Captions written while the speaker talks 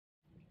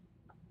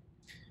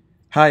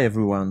Hi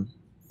everyone.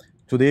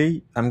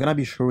 Today I'm gonna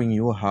be showing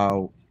you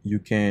how you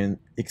can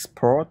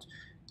export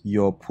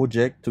your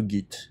project to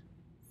Git.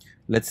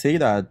 Let's say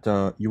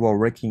that you are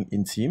working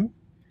in team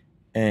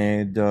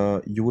and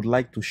you would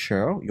like to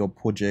share your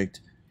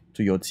project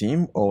to your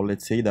team, or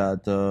let's say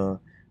that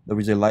there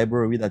is a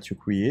library that you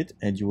create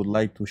and you would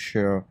like to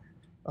share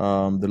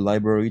the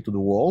library to the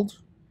world.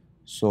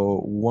 So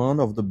one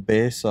of the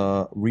best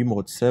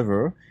remote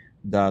server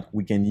that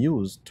we can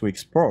use to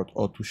export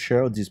or to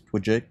share this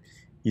project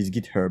is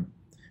GitHub.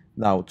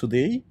 Now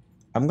today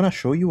I'm gonna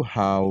show you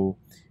how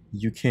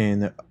you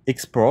can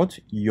export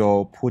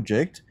your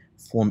project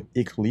from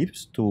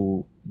Eclipse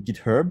to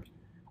GitHub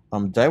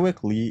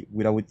directly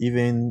without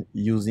even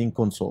using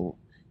console.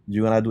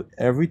 You're gonna do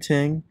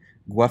everything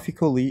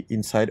graphically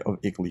inside of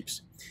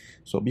Eclipse.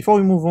 So before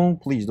we move on,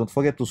 please don't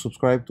forget to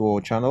subscribe to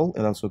our channel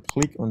and also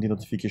click on the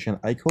notification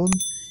icon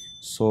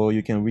so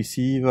you can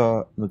receive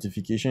a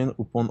notification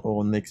upon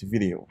our next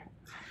video.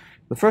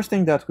 The first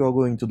thing that we are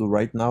going to do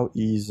right now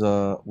is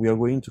we are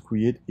going to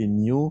create a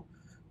new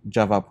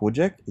Java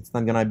project. It's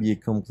not gonna be a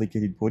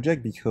complicated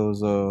project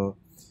because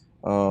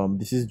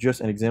this is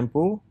just an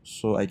example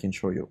so I can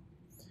show you.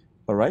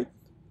 All right,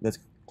 let's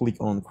click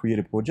on create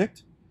a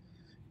project.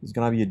 It's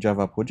gonna be a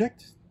Java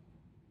project.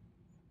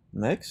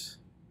 Next,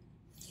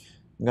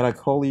 I'm gonna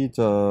call it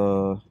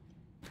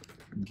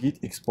git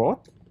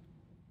export.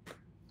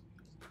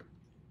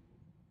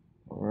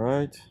 All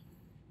right.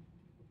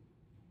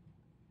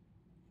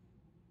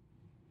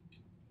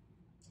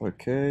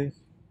 Okay.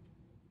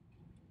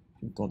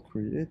 Don't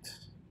create.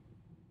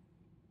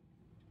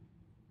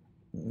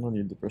 No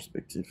need the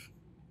perspective.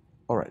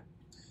 All right.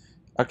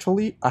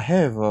 Actually, I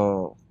have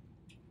a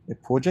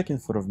project in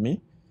front of me.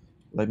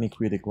 Let me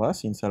create a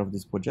class inside of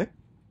this project.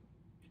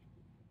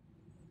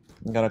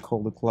 I'm gonna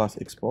call the class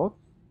export.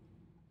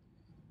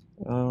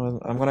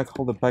 I'm gonna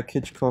call the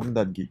package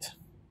com.git.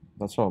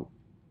 That's all.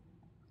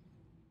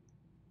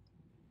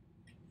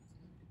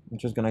 I'm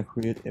just gonna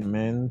create a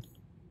main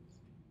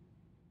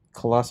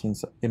class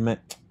inside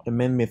a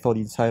main method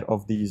inside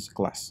of this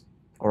class.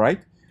 All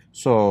right.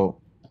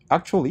 So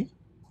actually,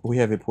 we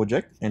have a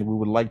project and we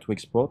would like to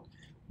export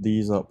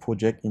this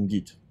project in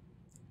Git.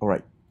 All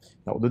right.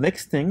 Now the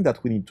next thing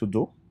that we need to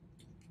do,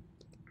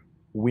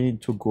 we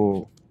need to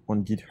go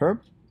on GitHub.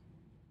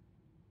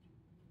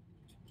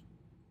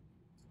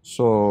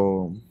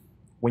 So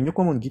when you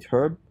come on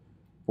GitHub,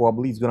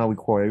 probably it's gonna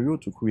require you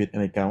to create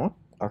an account.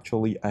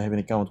 Actually, I have an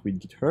account with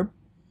GitHub,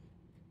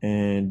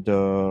 and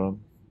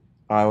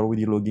I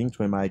already logged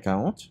into my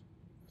account.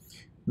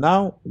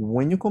 Now,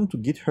 when you come to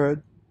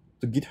GitHub,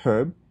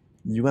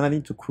 you're gonna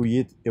need to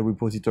create a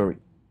repository,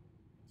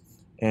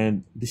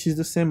 and this is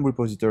the same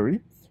repository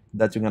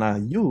that you're gonna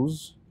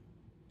use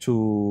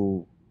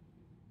to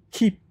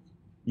keep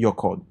your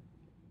code.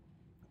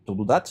 To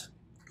do that,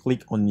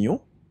 click on New.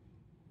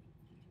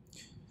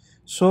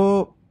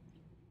 So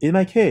in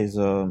my case,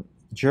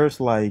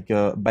 just like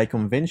by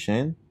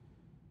convention,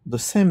 the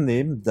same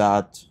name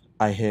that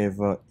I have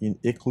in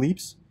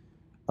Eclipse,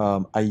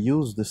 I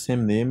use the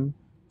same name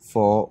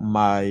for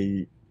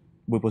my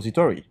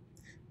repository.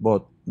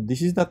 But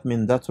this is not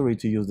mandatory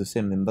to use the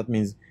same name. That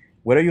means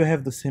whether you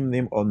have the same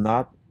name or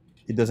not,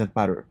 it doesn't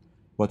matter.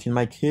 But in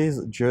my case,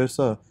 just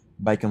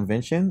by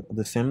convention,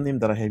 the same name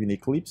that I have in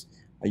Eclipse,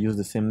 I use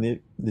the same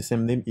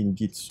name in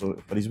Git. So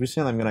for this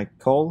reason, I'm gonna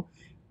call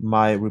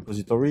my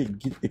repository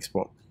git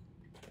export.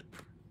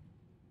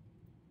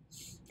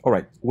 All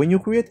right, when you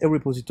create a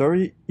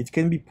repository, it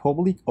can be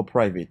public or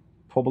private.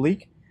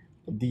 Public,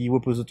 the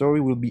repository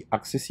will be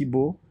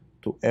accessible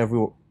to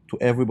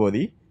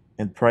everybody,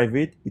 and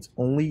private, it's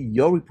only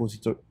your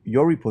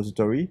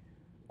repository,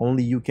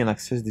 only you can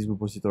access this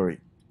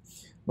repository.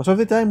 Most of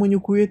the time when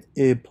you create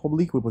a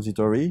public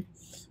repository,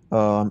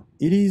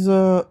 it is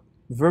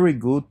very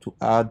good to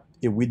add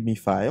a README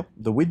file.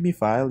 The README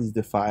file is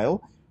the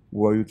file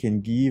where you can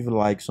give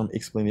like some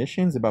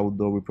explanations about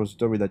the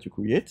repository that you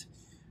create,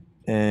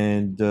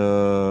 and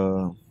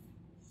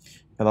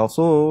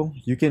also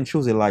you can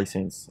choose a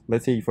license.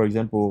 Let's say, for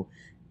example,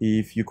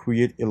 if you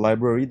create a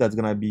library that's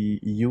gonna be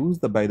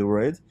used by the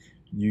world,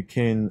 you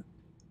can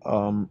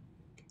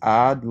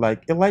add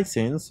like a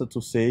license to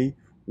say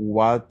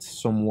what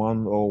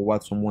someone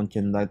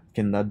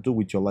cannot do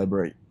with your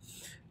library.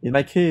 In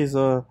my case,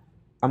 I'm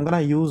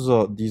gonna use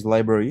this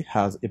library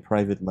as a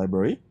private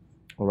library.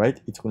 All right,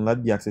 it will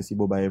not be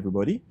accessible by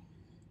everybody,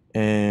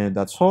 and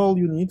that's all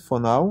you need for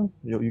now.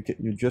 You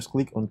just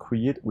click on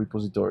create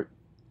repository.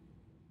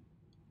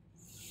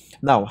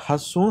 Now,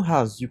 as soon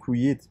as you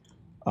create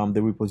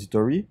the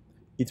repository,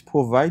 it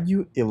provides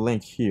you a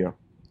link here.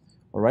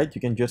 All right, you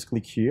can just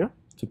click here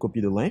to copy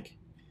the link,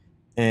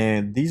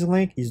 and this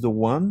link is the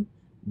one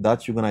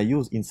that you're gonna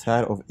use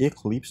inside of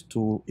Eclipse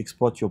to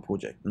export your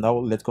project. Now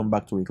let's come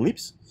back to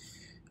Eclipse.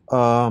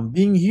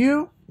 Being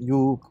here,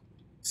 you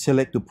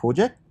select the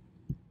project,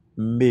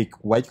 make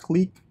right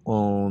click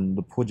on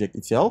the project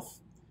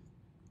itself,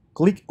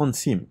 click on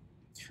theme.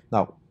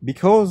 Now,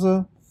 because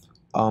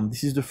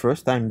this is the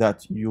first time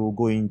that you're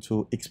going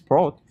to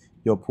export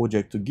your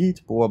project to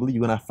Git, probably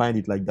you're gonna find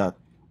it like that.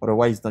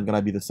 Otherwise, it's not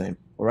gonna be the same.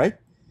 All right.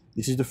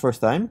 This is the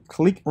first time.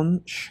 Click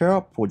on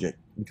Share Project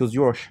because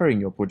you are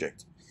sharing your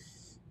project,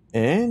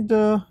 and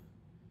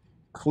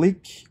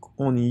click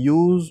on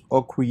Use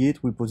or Create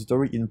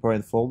Repository in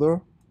Parent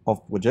Folder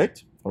of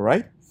Project. All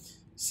right.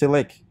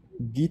 Select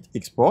Git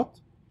Export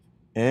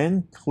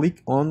and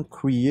click on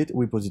Create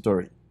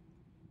Repository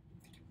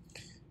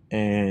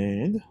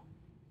and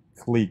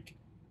click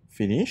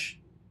Finish.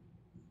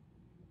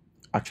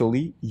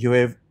 Actually, you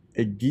have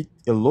a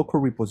local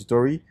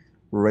repository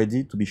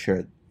ready to be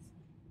shared.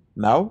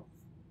 Now,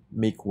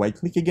 make right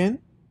click again,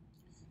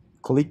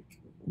 click,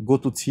 go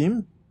to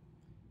Team,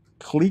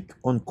 click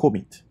on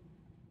Commit.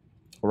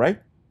 All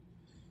right.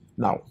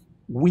 Now,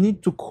 we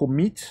need to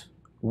commit.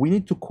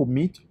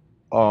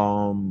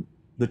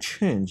 The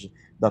change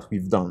that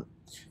we've done.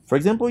 For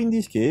example, in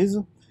this case,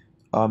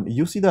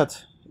 you see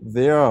that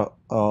there are,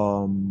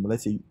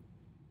 let's say,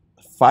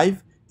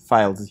 5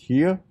 files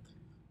here.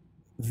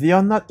 They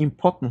are not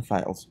important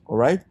files, all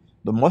right?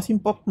 The most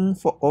important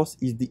for us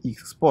is the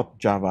export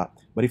Java.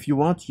 But if you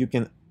want, you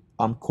can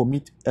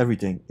commit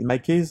everything. In my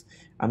case,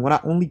 I'm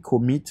gonna only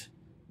commit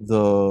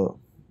the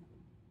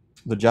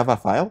Java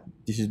file.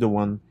 This is the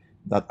one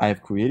that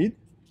I've created.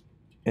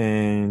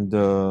 And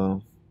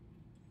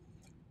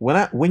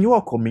when you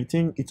are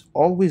committing, it's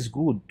always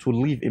good to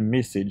leave a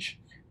message.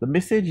 The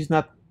message is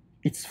not,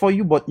 it's for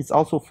you, but it's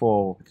also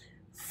for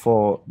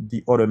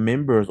the other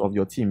members of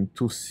your team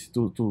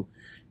to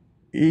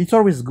it's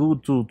always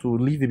good to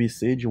leave a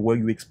message where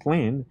you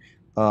explain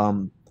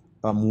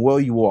where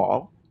you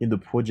are in the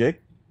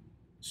project.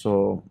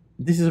 So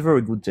this is a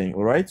very good thing.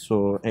 All right,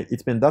 so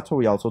it's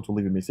mandatory also to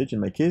leave a message. In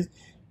my case,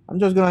 I'm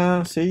just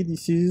gonna say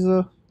this is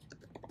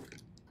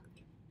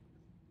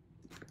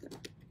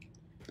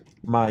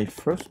my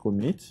first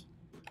commit.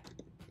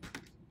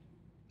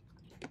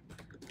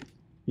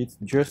 It's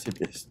just a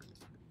test.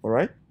 All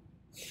right,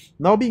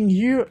 now being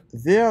here,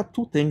 there are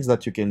 2 things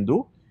that you can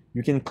do.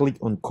 You can click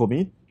on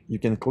commit, you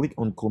can click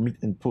on commit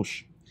and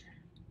push.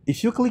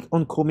 If you click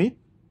on commit,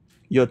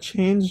 your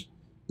change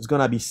is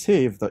gonna be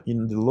saved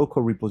in the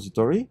local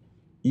repository.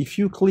 If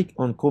you click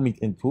on commit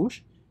and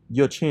push,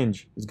 your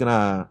change is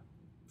gonna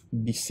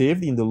be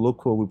saved in the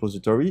local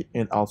repository,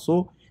 and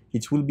also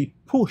it will be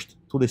pushed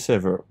to the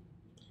server.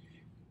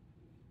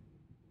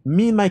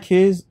 Me, in my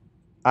case,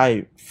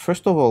 I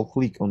first of all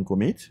click on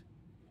commit,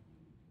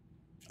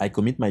 I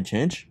commit my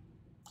change,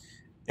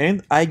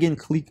 and I again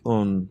click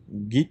on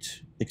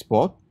Git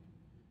export,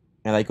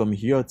 and I come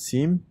here,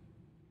 team,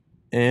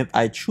 and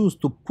I choose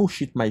to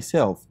push it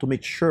myself to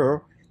make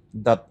sure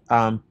that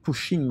I'm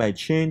pushing my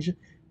change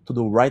to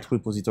the right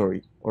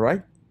repository. All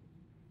right.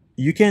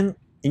 You can,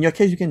 in your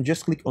case, you can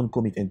just click on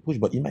commit and push,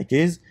 but in my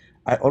case,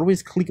 I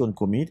always click on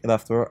commit, and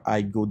after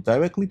I go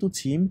directly to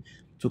team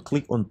to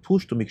click on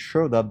push to make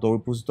sure that the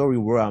repository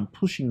where I'm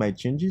pushing my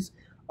changes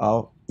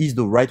is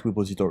the right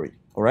repository.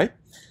 All right.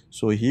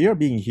 So here,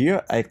 being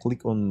here, I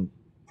click on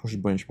push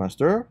branch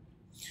master,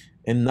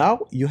 and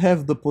now you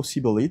have the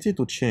possibility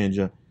to change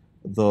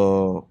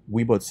the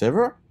remote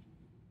server,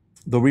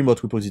 the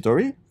remote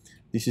repository.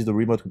 This is the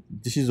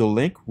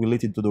link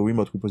related to the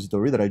remote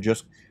repository that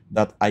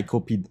I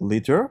copied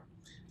later.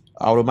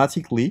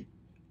 Automatically,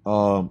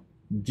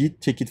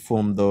 Git take it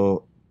from the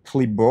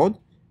clipboard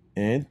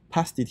and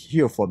passed it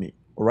here for me.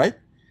 All right.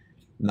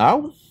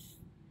 Now,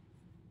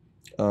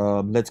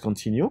 let's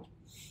continue.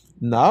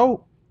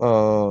 Now,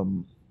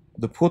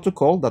 the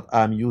protocol that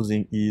I'm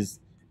using is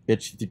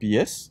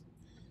HTTPS.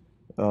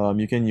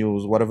 You can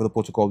use whatever the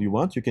protocol you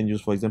want. You can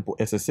use, for example,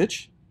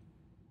 SSH.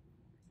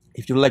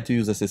 If you like to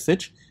use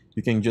SSH,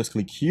 you can just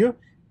click here,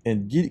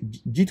 and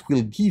Git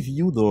will give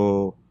you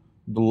the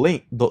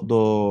link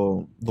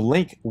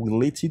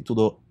related to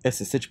the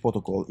SSH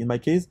protocol. In my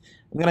case,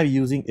 I'm gonna be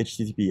using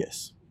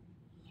HTTPS.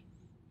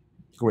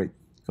 Great.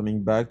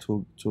 Coming back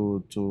to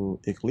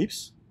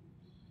Eclipse.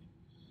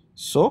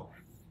 So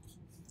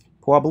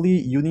probably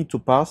you need to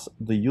pass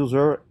the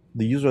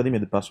username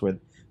and the password.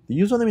 The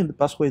username and the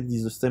password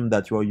is the same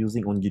that you are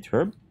using on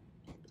GitHub.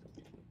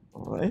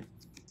 All right.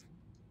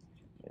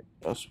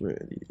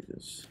 Password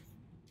is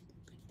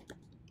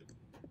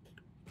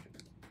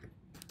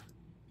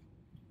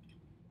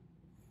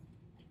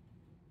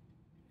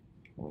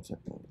what's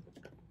happening?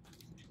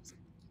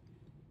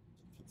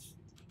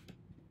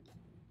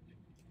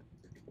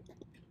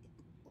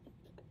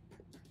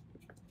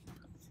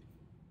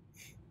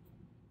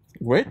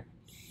 Great.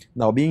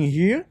 Now being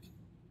here,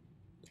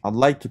 I'd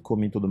like to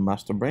commit to the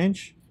master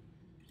branch,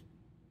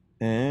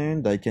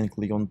 and I can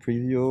click on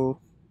preview,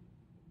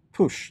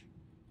 push.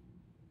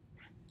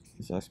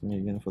 It's asking me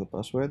again for the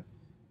password.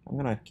 I'm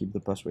gonna keep the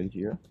password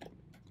here,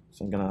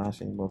 so I'm gonna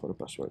ask anymore for the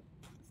password.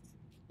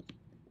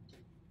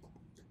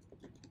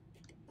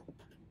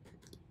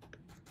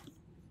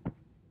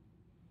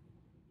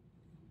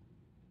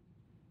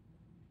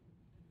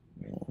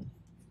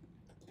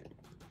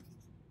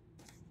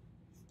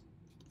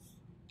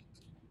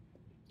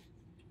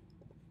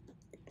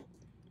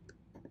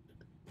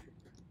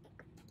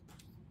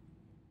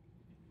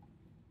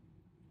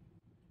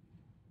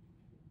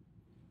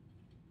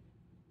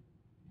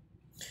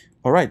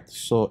 All right,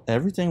 so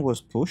everything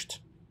was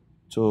pushed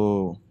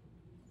to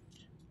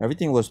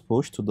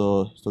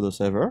the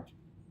server.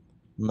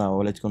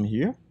 Now let's come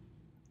here.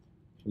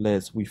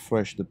 Let's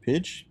refresh the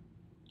page.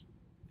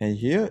 And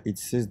here it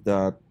says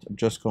that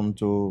just come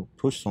to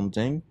push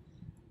something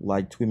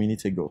like 3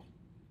 minutes ago.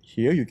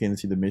 Here you can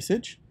see the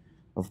message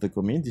of the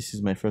commit. This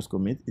is my first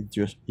commit.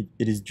 It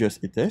is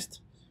just a test.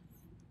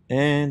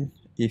 And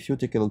if you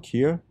take a look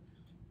here,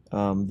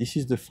 this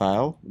is the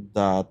file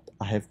that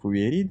I have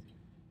created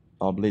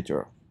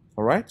later.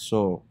 All right,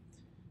 so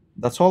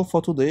that's all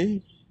for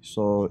today.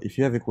 So if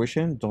you have a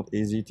question, don't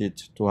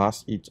hesitate to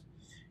ask it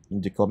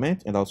in the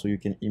comment, and also you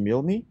can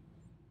email me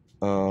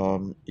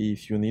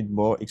if you need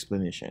more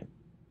explanation.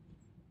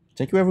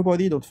 Thank you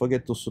everybody. Don't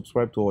forget to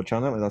subscribe to our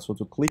channel and also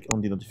to click on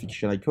the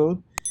notification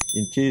icon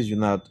in case you're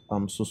not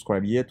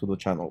subscribed yet to the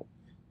channel.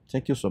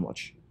 Thank you so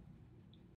much.